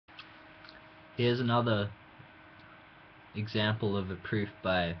here's another example of a proof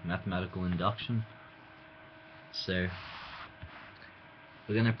by mathematical induction. So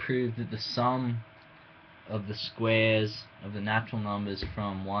we're going to prove that the sum of the squares of the natural numbers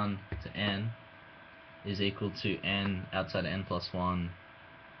from 1 to n is equal to n outside of n plus 1,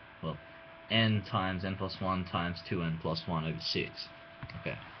 well, n times n plus 1 times 2n plus 1 over 6.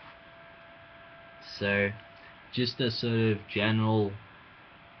 Okay. So, just a sort of general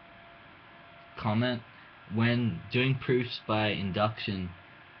comment, when doing proofs by induction,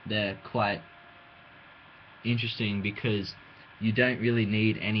 they're quite interesting because you don't really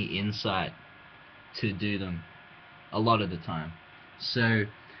need any insight to do them a lot of the time. So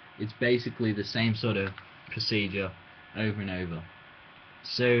it's basically the same sort of procedure over and over.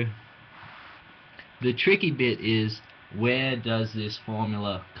 So the tricky bit is, where does this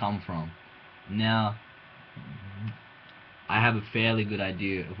formula come from? Now, I have a fairly good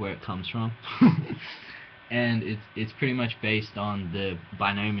idea of where it comes from and it's pretty much based on the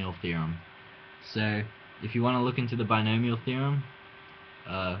binomial theorem. So if you want to look into the binomial theorem,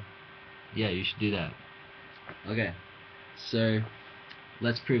 yeah, you should do that. Okay, so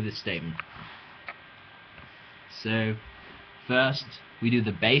let's prove this statement. So first we do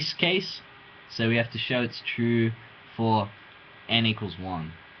the base case, so we have to show it's true for n equals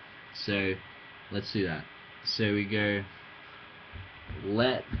 1. So let's do that. So we go,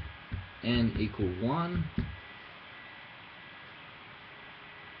 let n equal 1,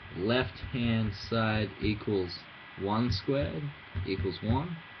 left hand side equals 1 squared equals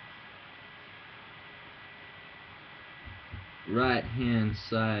 1, right hand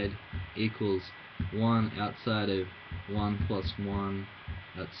side equals 1 outside of 1 plus 1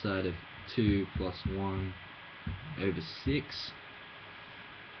 outside of 2 plus 1 over 6,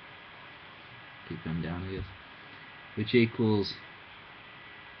 keep them down I guess, which equals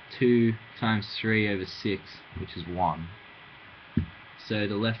 2 times 3 over 6, which is 1. So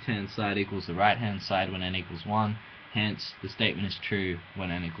the left hand side equals the right hand side when n equals 1, hence the statement is true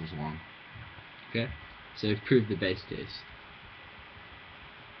when n equals 1. Okay, so we've proved the base case.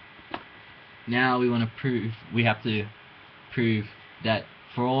 Now we have to prove that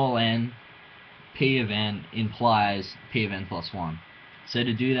for all n, p of n implies p of n plus 1. So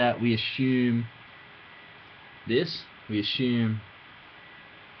to do that, we assume this. We assume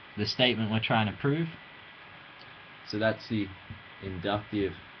the statement we're trying to prove. So that's the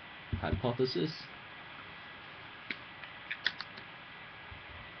inductive hypothesis.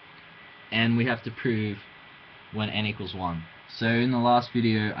 And we have to prove when n equals 1. So in the last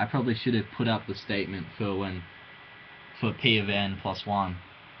video, I probably should have put up the statement for p of n plus 1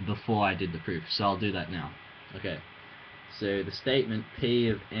 before I did the proof. So I'll do that now. Okay. So the statement p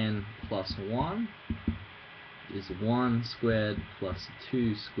of n plus 1 is 1 squared plus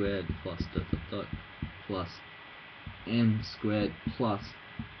 2 squared plus dot dot dot plus n squared plus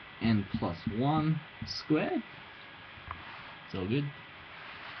n plus 1 squared. It's all good.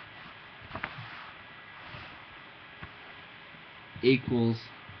 Equals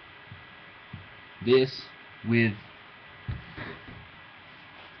this with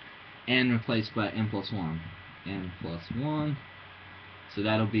n replaced by n plus 1. N plus 1. So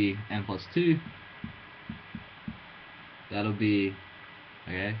that'll be n plus 2. That'll be,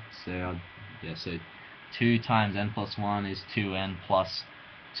 okay, so yeah, so 2 times n plus 1 is 2n plus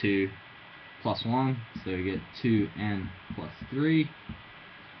 2 plus 1. So we get 2n plus 3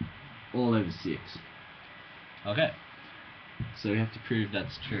 all over 6. Okay. So we have to prove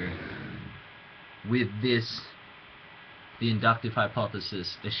that's true with this, the inductive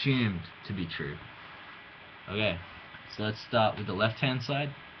hypothesis assumed to be true. Okay, so let's start with the left hand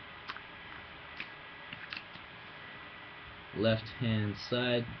side. Left hand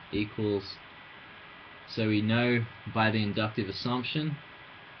side equals, so we know by the inductive assumption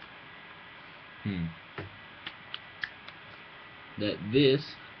that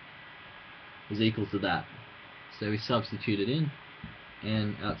this is equal to that. So we substitute it in,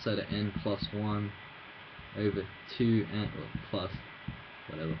 n outside of n plus 1 over 2n, or plus,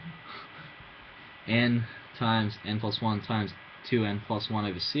 whatever, n times n plus 1 times 2n plus 1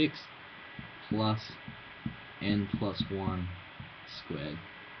 over 6 plus n plus 1 squared.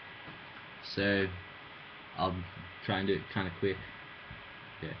 So I'll try and do it kind of quick.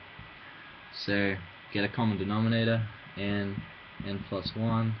 Okay. So get a common denominator, n plus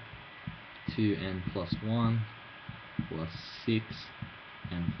 1, 2n plus 1 plus 6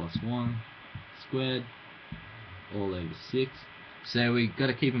 n plus 1 squared all over 6. So we got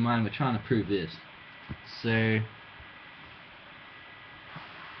to keep in mind we're trying to prove this. So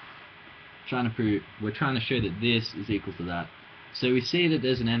we're trying to show that this is equal to that. So we see that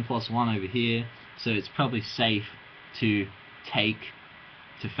there's an n plus 1 over here, so it's probably safe to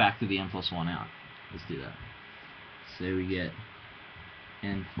factor the n plus 1 out. Let's do that. So we get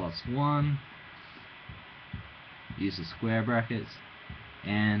n plus 1, use the square brackets,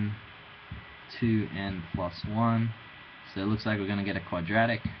 and 2n plus 1. So it looks like we're going to get a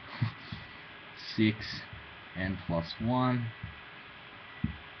quadratic. 6n plus 1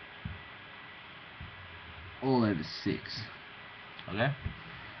 all over 6. Okay?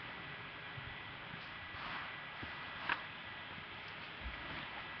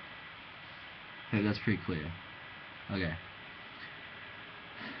 Okay, that's pretty clear. Okay.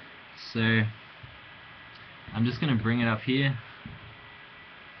 So I'm just going to bring it up here.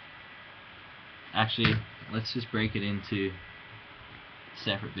 Actually, let's just break it into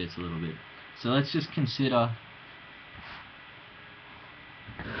separate bits a little bit. So let's just consider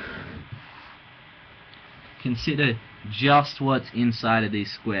just what's inside of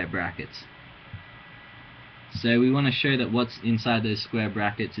these square brackets. So we want to show that what's inside those square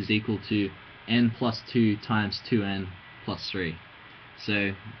brackets is equal to n plus 2 times 2n plus 3.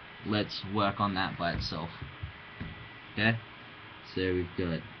 So let's work on that by itself. Okay? So we've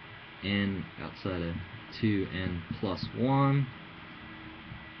got n outside of 2n plus 1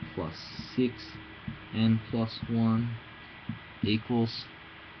 plus 6n plus 1 equals,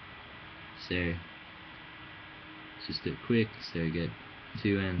 so let's just do it quick. So we get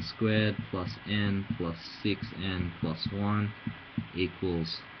 2n squared plus n plus 6n plus 1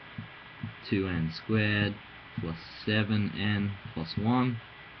 equals 2n squared plus 7n plus 1.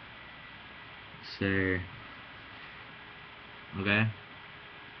 So, okay,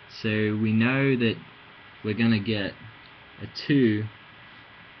 so we know that we're going to get a 2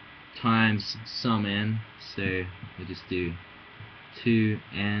 times some n, so we'll just do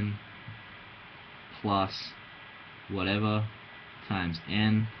 2n plus whatever times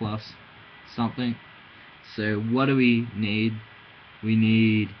n plus something. So what do we need? We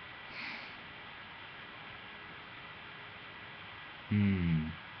need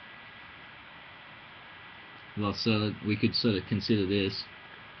well, so we could sort of consider this.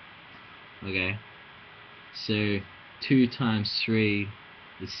 Okay, so 2 times 3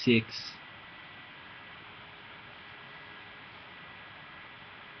 is 6.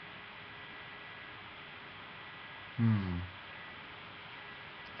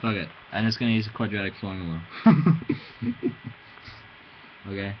 Fuck it, I'm just going to use a quadratic formula.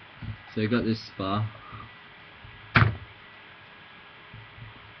 Okay, so we got this bar.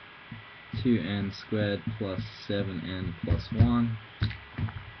 2n squared plus 7n plus 1.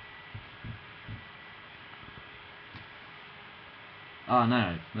 Oh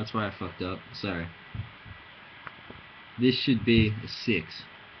no, that's why I fucked up, sorry. This should be a 6.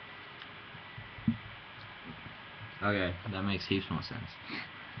 Okay, that makes heaps more sense.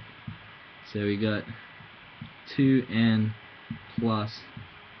 So we got 2n plus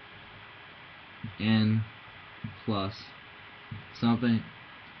n plus something.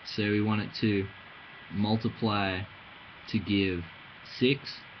 So we want it to multiply to give 6.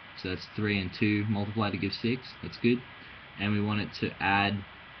 So that's 3 and 2 multiply to give 6. That's good. And we want it to add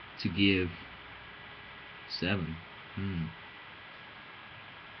to give 7.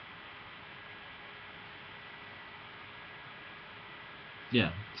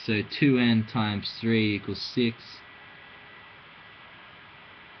 Yeah, so 2n times 3 equals 6.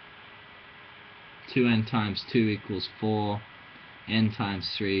 2n times 2 equals 4. N times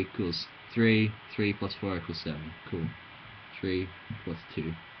 3 equals 3. 3 plus 4 equals 7. Cool. 3 plus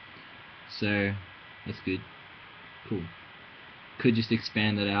 2. So, that's good. Cool. Could just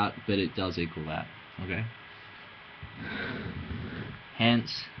expand it out, but it does equal that. Okay?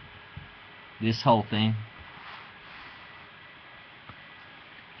 Hence, this whole thing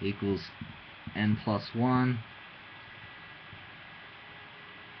equals n plus 1,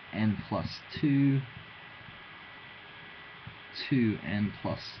 n plus 2, 2n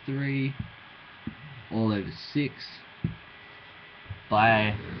plus 3, all over 6,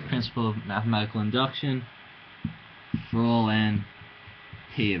 by principle of mathematical induction, for all n,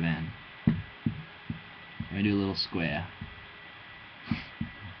 p of n. I'm going to do a little square.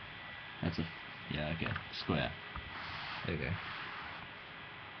 That's a, yeah, okay, square. Okay.